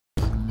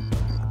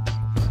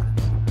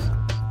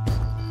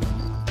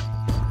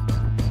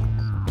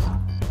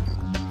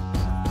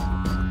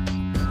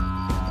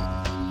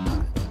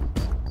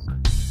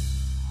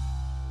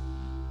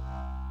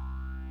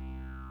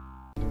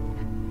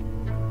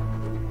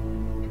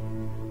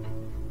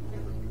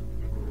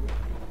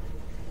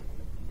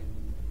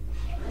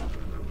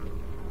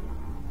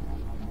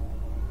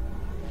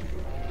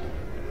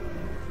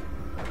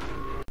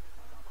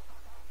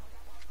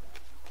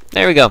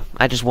There we go.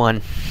 I just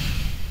won.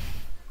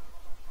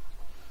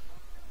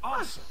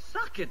 Awesome.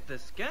 Suck at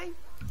this game.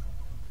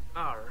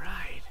 All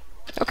right.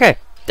 Okay,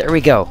 there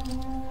we go.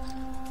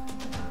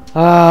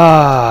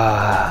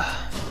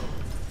 Ah.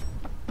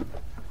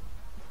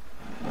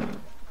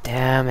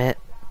 Damn it.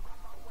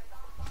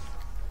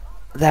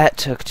 That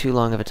took too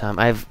long of a time.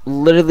 I've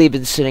literally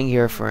been sitting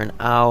here for an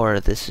hour.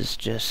 This is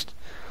just...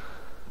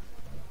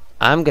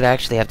 I'm gonna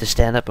actually have to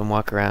stand up and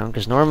walk around,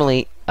 because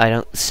normally I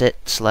don't sit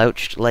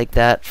slouched like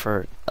that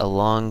for a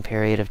long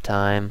period of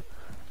time.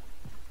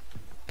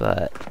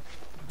 But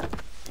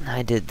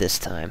I did this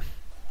time.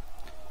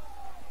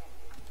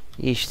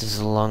 Yeesh, this is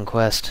a long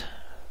quest.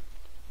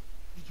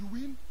 Did you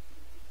win?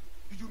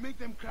 Did you make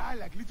them cry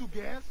like little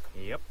girls?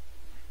 Yep.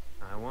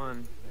 I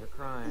won. They're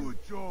crying.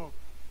 Good job.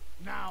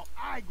 Now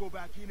I go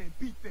back in and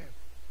beat them.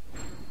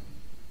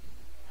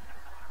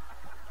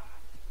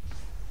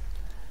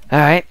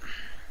 Alright.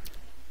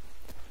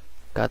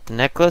 Got the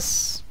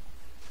necklace.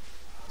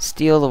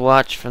 Steal the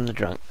watch from the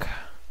drunk.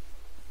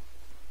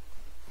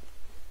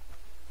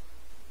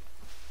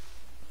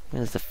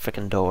 Where's the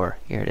frickin' door?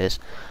 Here it is.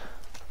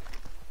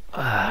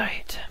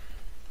 Alright.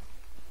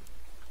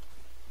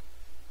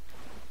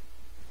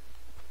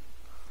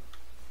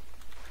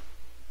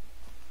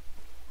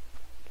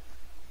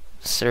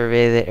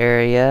 Survey the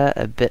area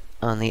a bit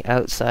on the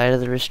outside of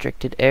the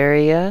restricted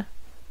area.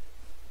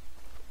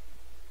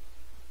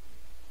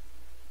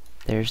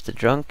 There's the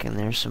drunk, and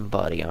there's some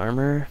body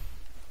armor.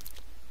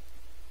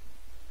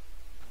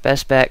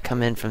 Best bet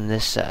come in from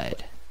this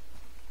side.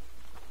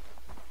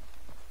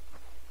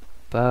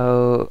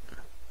 About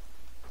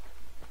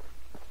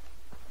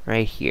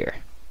right here.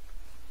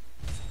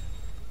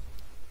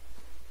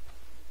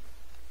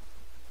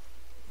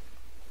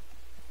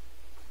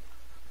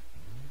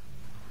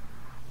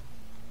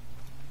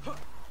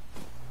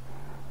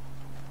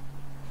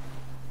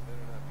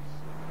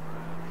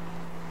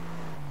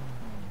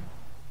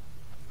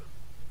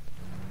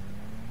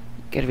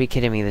 You gotta be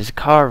kidding me, there's a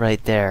car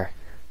right there.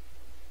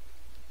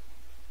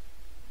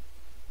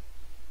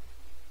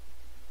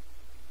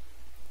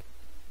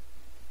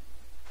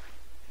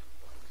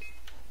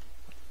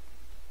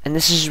 And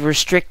this is a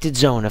restricted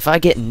zone. If I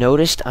get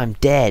noticed, I'm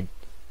dead.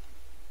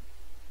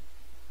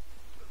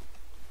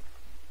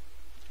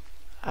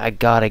 I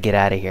gotta get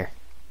out of here.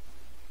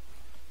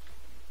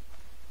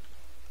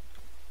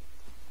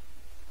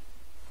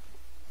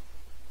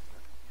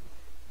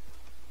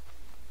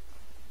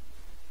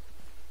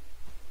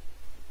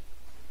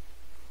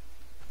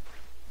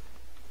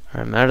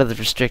 I'm out of the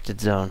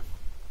restricted zone.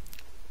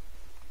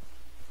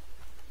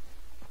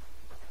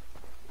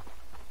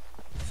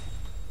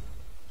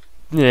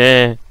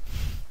 Yeah.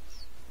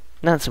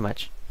 Not so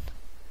much.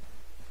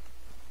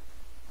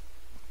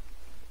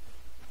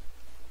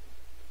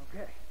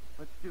 Okay,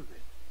 let's do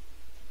this.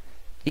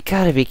 You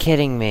gotta be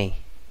kidding me.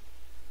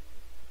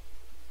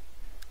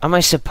 Am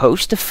I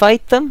supposed to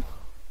fight them?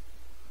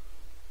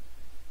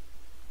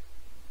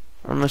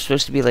 Or am I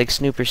supposed to be like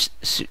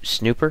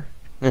Snooper?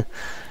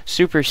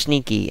 Super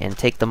sneaky and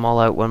take them all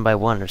out one by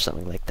one or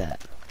something like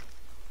that?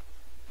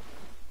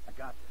 I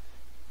got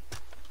this.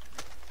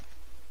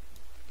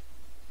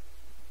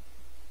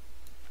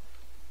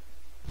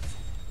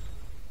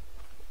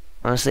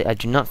 Honestly, I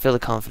do not feel the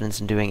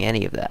confidence in doing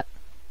any of that.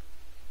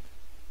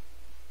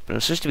 But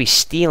I'm supposed to be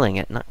stealing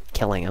it, not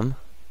killing him.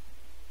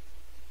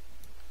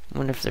 I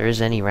wonder if there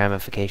is any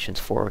ramifications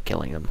for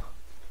killing him.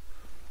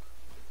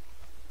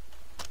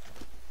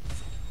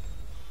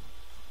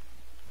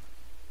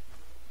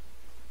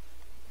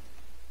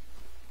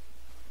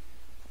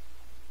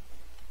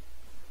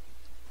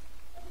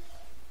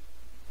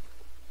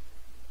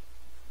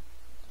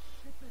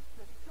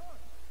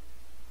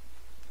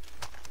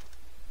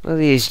 Will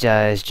these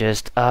guys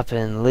just up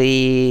and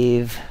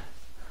leave?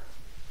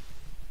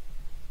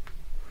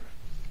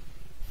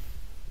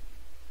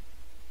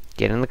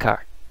 Get in the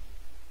car.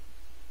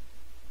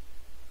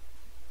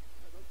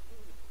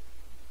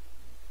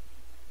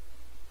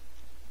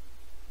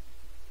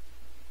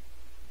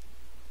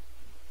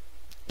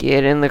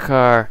 Get in the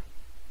car.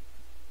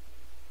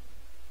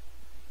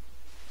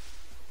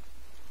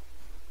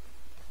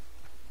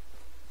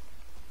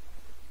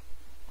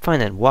 Fine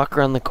then, walk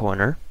around the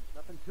corner.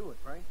 Nothing to it,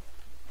 right?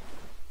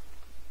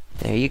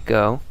 There you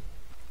go.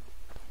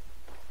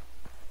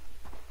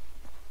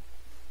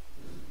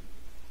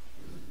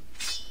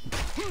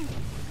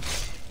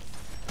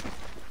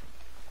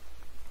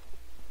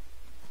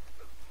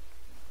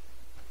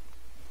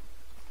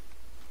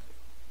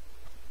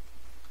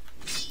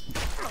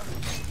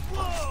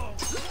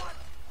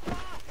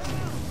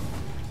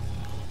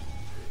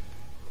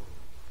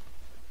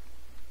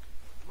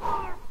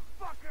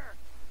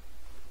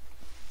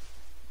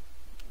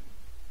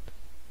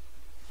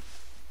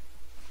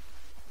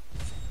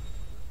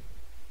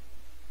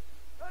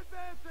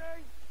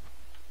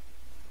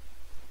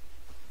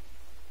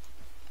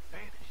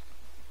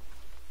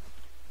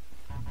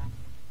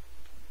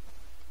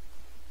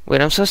 Wait,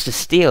 I'm supposed to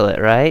steal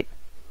it, right?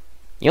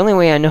 The only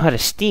way I know how to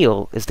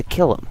steal is to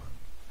kill him.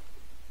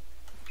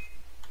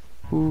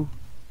 Ooh.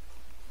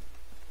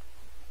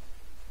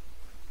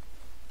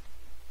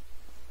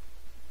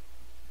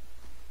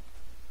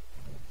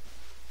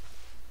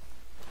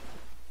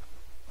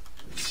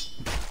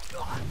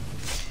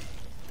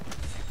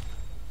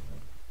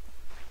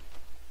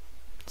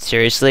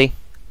 Seriously?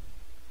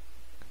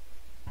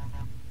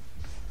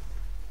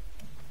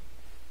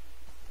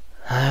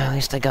 At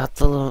least I got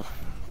the little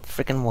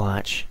frickin'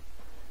 watch.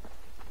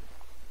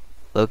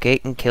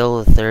 Locate and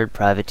kill the third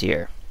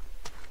privateer.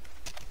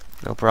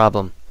 No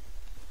problem.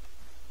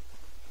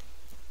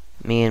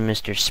 Me and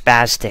Mr.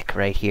 Spastic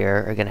right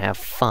here are gonna have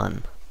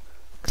fun.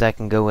 Because I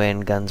can go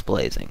in guns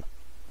blazing.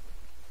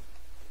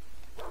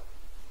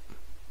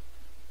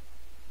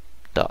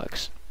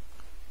 Dogs.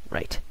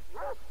 Right.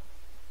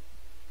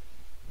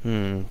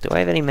 Do I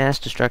have any mass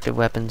destructive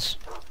weapons?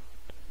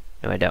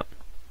 No, I don't.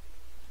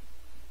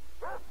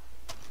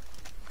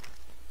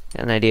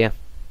 Got an idea?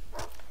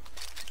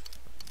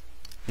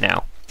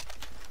 Now.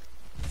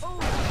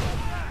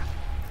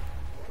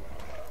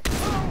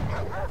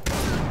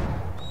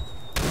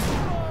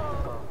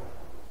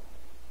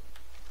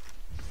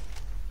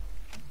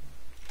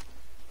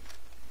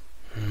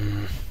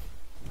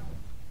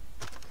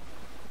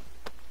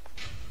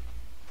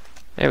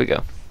 There we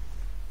go.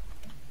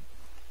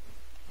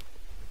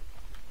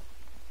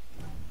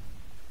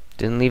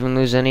 Didn't even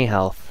lose any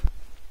health.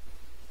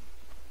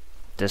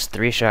 Just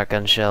 3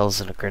 shotgun shells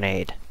and a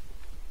grenade.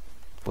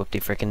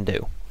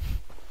 Whoop-de-frickin-do.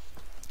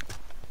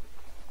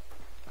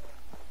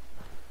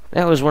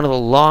 That was one of the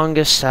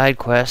longest side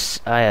quests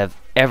I have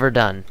ever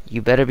done.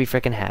 You better be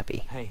frickin' happy.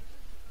 Hey,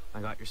 I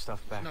got your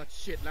stuff back. It's not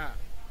shit loud.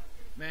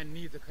 Man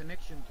needs a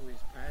connection to his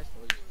past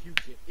or his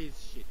future is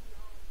shit.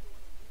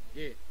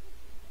 Yeah.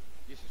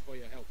 This is for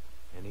your help.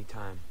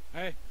 Anytime.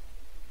 Hey,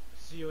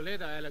 see you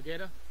later,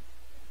 alligator.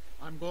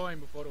 I'm going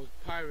before those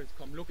pirates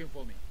come looking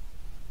for me.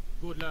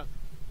 Good luck.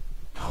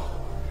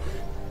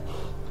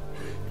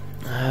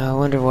 I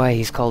wonder why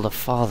he's called a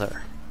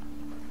father.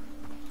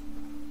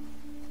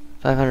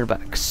 500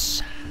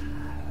 bucks.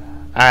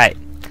 Alright.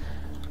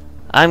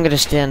 I'm gonna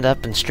stand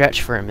up and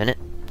stretch for a minute.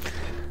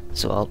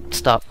 So I'll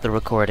stop the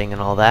recording and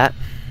all that.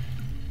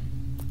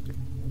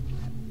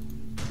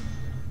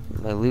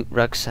 My loot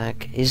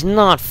rucksack is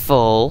not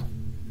full.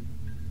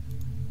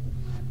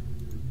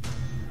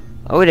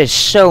 Oh, it is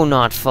so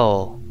not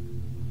full.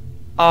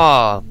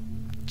 Oh,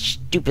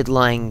 stupid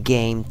lying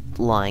game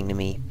lying to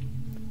me.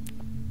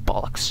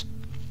 Bollocks.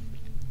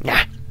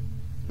 Nah.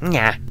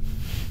 Nah.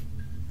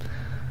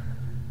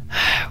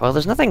 Well,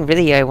 there's nothing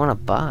really I want to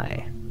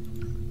buy.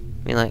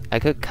 I mean, like, I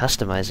could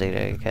customize it,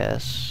 I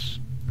guess.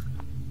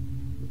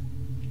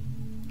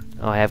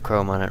 Oh, I have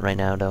chrome on it right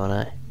now, don't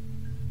I?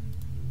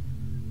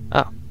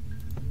 Oh.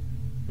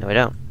 No, I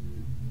don't.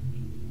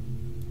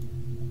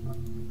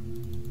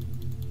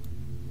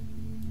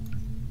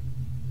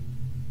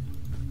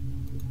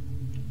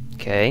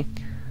 Okay.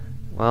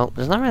 Well,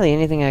 there's not really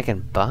anything I can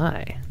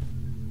buy.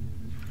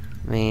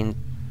 I mean,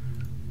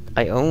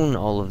 I own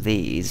all of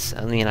these.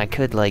 I mean, I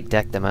could, like,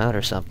 deck them out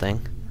or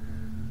something.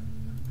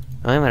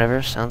 Oh,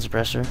 whatever. Sound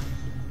suppressor.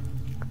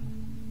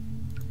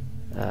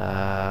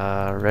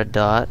 Red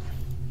dot.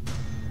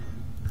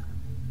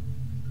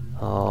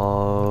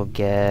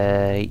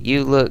 Okay.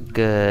 You look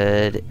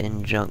good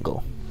in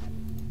jungle.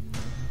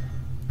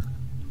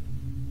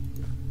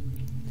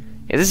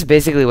 Yeah, this is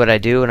basically what I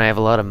do when I have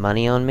a lot of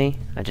money on me.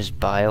 I just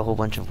buy a whole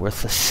bunch of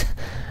worthless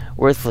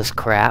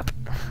crap.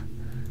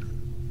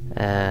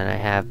 And I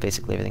have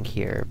basically everything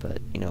here, but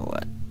you know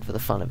what? For the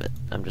fun of it,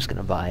 I'm just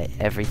gonna buy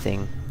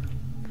everything.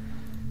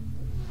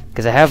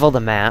 Because I have all the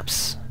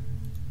maps.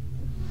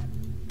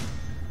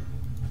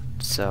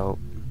 So,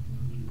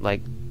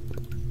 like,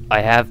 I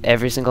have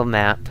every single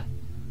map.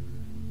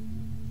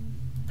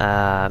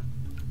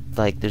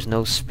 Like, there's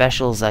no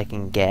specials I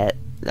can get.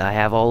 I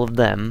have all of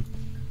them.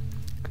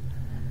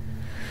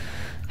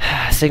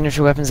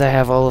 Signature weapons, I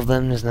have all of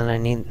them. There's none I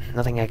need,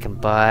 nothing I can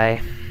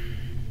buy.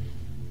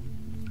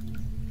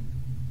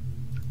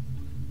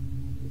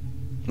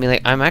 I mean,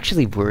 like, I'm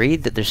actually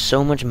worried that there's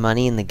so much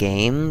money in the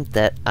game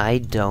that I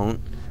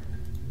don't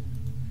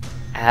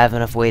have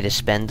enough way to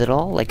spend it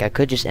all. Like, I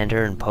could just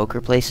enter in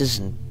poker places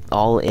and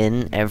all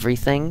in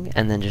everything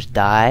and then just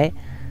die.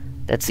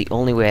 That's the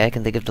only way I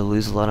can think of to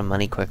lose a lot of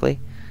money quickly.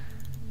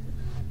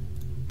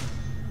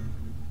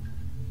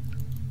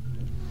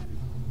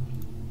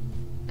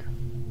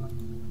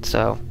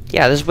 So,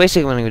 yeah, this is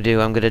basically what I'm going to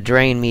do. I'm going to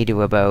drain me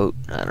to about,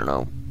 I don't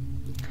know,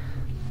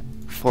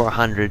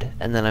 400,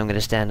 and then I'm going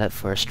to stand up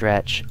for a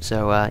stretch.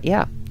 So,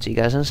 yeah, see you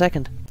guys in a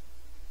second.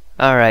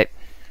 Alright,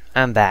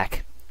 I'm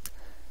back.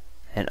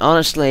 And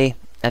honestly,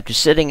 after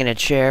sitting in a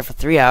chair for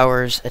 3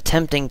 hours,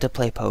 attempting to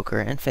play poker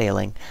and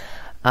failing,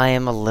 I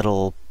am a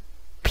little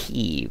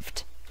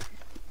peeved,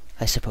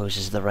 I suppose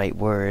is the right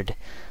word.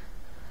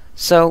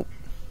 So,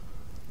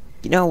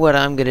 you know what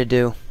I'm going to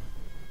do?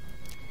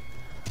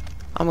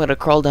 I'm going to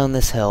crawl down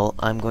this hill.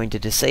 I'm going to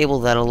disable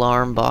that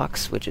alarm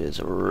box, which is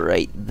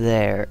right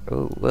there.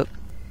 Oh, whoop.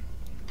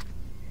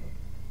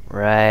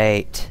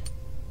 Right.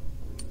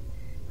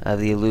 I have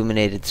the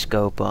illuminated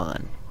scope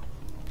on.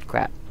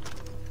 Crap.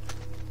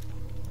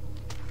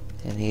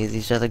 Any of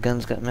these other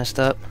guns got messed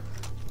up?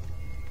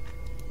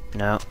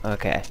 No?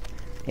 Okay.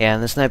 Yeah,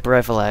 and the sniper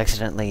rifle I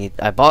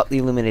bought the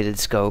illuminated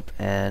scope,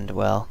 and,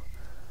 well,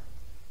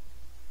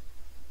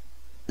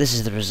 this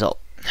is the result.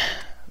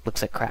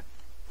 looks like crap.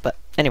 But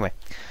anyway.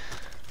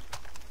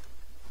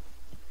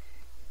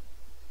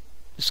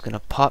 Just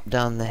gonna pop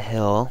down the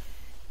hill.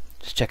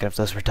 Just checking if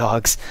those were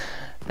dogs.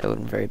 That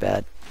wouldn't be very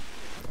bad.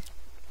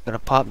 Gonna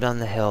pop down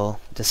the hill,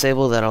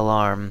 disable that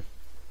alarm.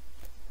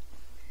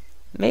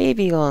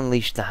 Maybe I'll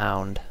unleash the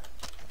hound.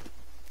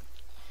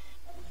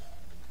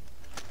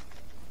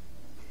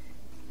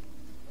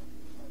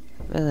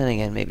 And then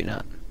again, maybe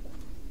not.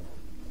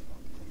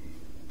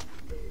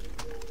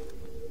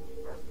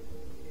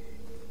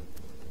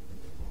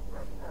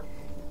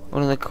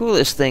 One of the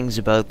coolest things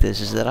about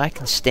this is that I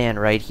can stand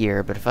right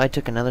here, but if I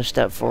took another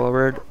step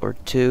forward or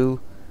two,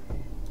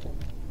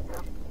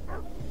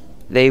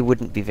 they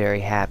wouldn't be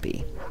very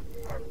happy.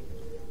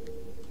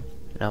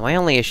 Now my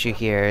only issue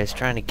here is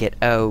trying to get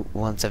out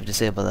once I've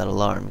disabled that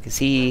alarm, because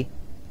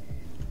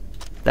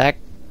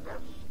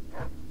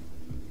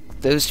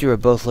those two are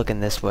both looking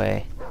this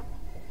way.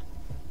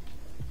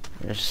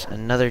 There's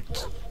another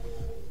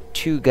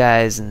two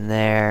guys in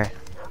there.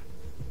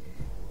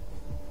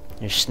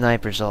 There's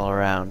snipers all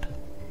around.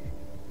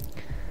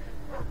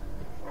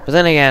 But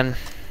then again,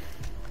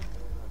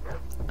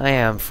 I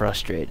am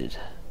frustrated.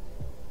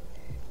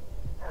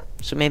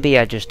 So maybe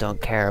I just don't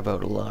care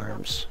about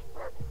alarms.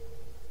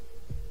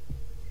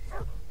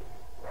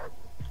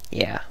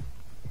 Yeah.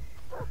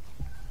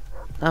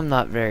 I'm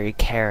not very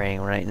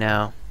caring right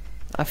now.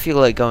 I feel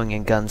like going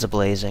in guns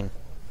a-blazing.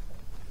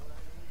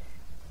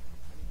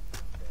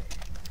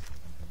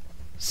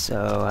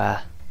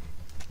 So,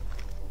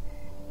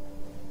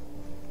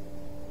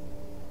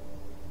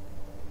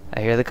 I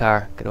hear the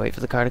car. Gotta wait for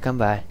the car to come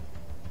by.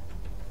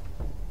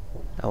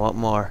 I want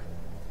more.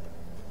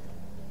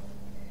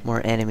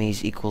 More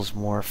enemies equals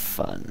more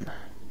fun.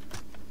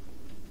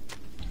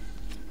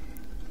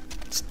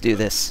 Let's do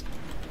this.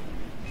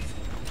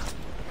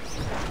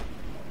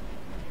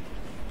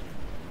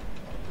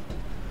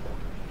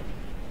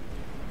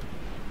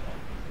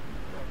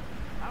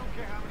 I don't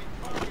care how many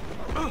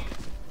targets.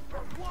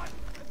 What?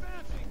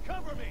 Advancing!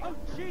 Cover me! Oh,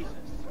 Jesus!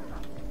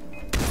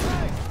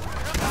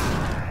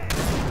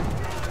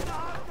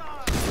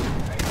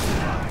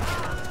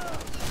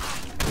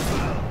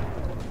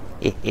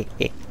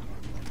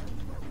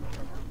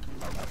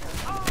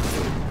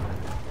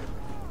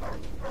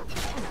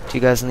 Two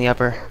guys in the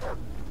upper.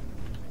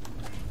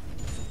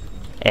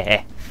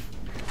 Eh.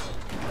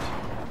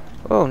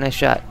 Oh, nice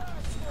shot.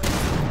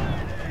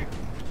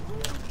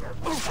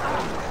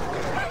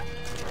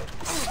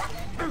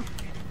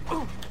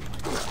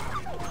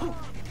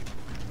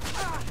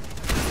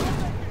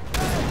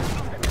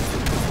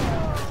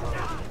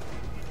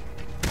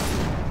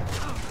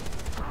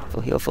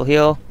 Full heal, full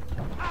heal.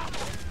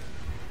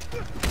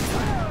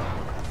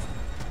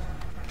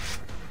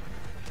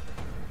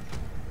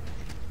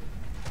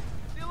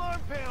 The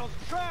alarm panel's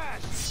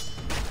trash!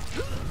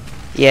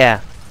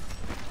 Yeah.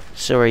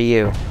 So are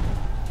you.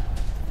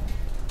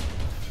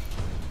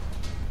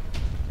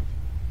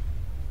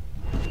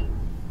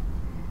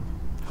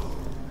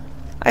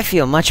 I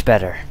feel much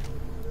better.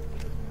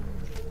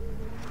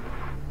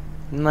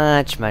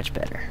 Much, much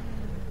better.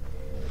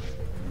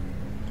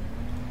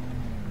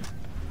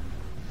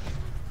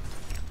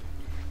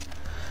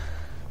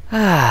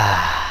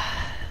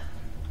 Ah,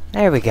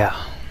 there we go.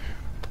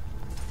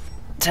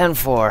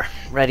 10-4,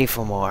 ready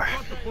for more.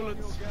 Got the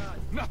bullets.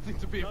 Nothing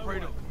to be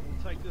afraid of.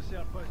 We'll take this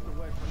outpost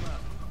away from us.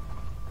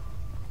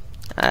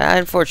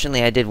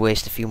 Unfortunately, I did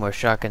waste a few more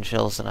shotgun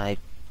shells than I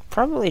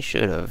probably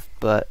should have,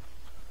 but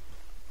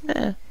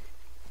gonna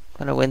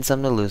win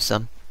some to lose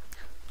some,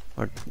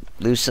 or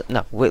lose some.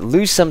 No,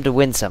 lose some to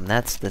win some.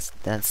 That's the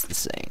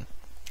saying.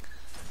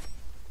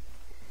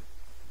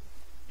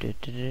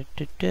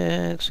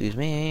 Excuse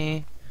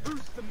me.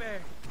 Who's the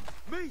man?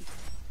 Me!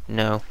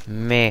 No,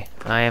 me.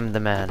 I am the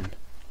man.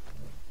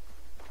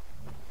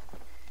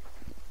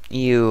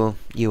 You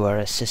are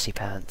a sissy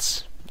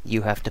pants.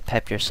 You have to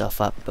pep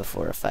yourself up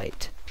before a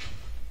fight.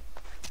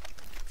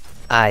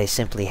 I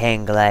simply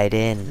hang glide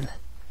in.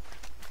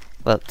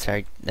 Well,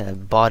 sorry,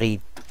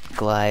 body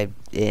glide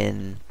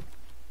in.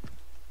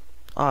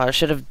 Oh, I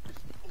should have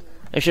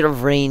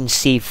rained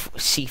C.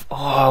 Oh,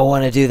 I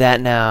want to do that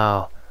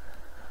now.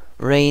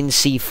 Rain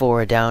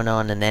C4 down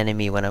on an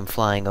enemy when I'm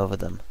flying over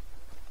them.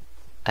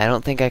 I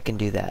don't think I can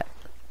do that.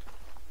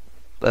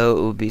 But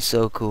it would be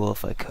so cool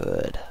if I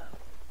could.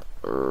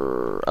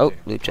 Oh,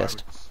 loot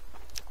chest.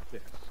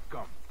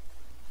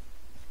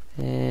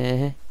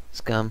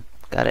 Scum.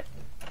 Got it.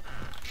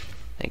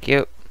 Thank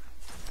you.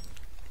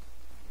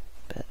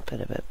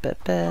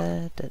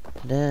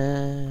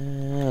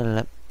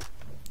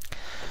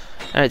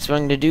 Alright, so what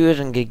I'm going to do is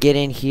I'm going to get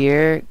in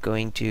here.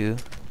 Going to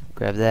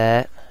grab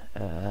that.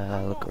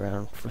 Look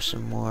around for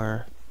some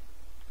more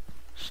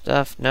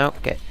stuff. No,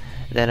 okay.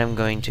 Then I'm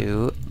going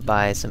to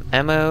buy some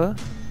ammo.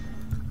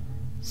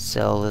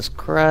 Sell this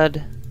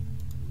crud.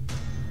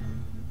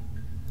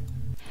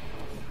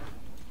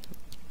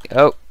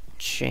 Oh,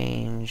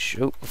 change.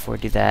 Oh, before I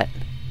do that.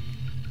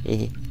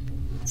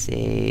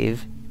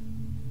 Save.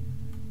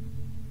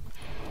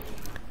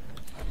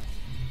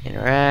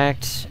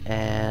 Interact.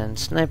 And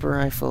sniper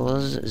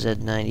rifles.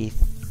 Z90.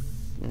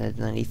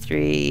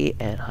 93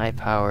 and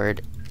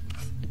high-powered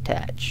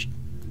attach.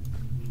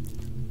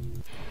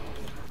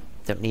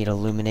 Don't need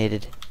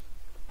illuminated.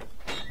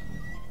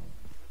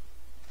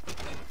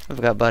 I've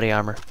got body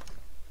armor.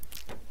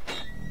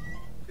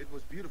 It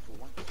was beautiful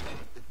once.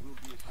 It will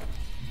be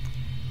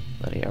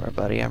Body armor,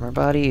 body armor,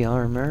 body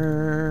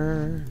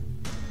armor.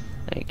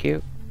 Thank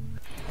you.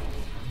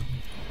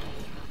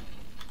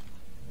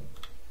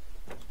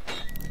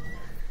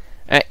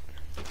 Alright.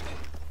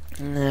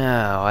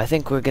 Now, I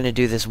think we're gonna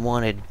do this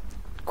wanted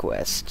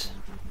quest.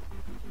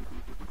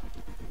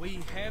 We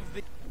have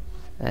the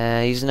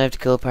Use a knife to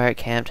kill a pirate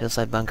camped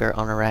hillside bunker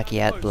on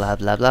Iraqi at blah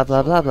blah blah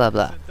blah blah blah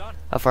blah.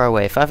 How far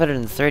away?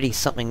 530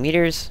 something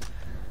meters.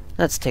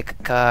 Let's take a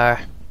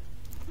car.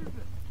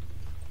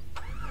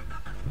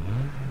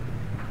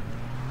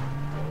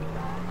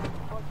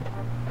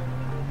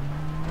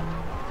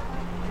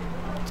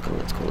 Let's go,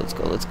 let's go, let's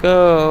go, let's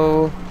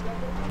go.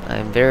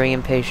 I'm very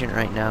impatient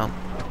right now.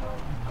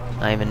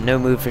 I am in no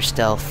mood for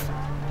stealth.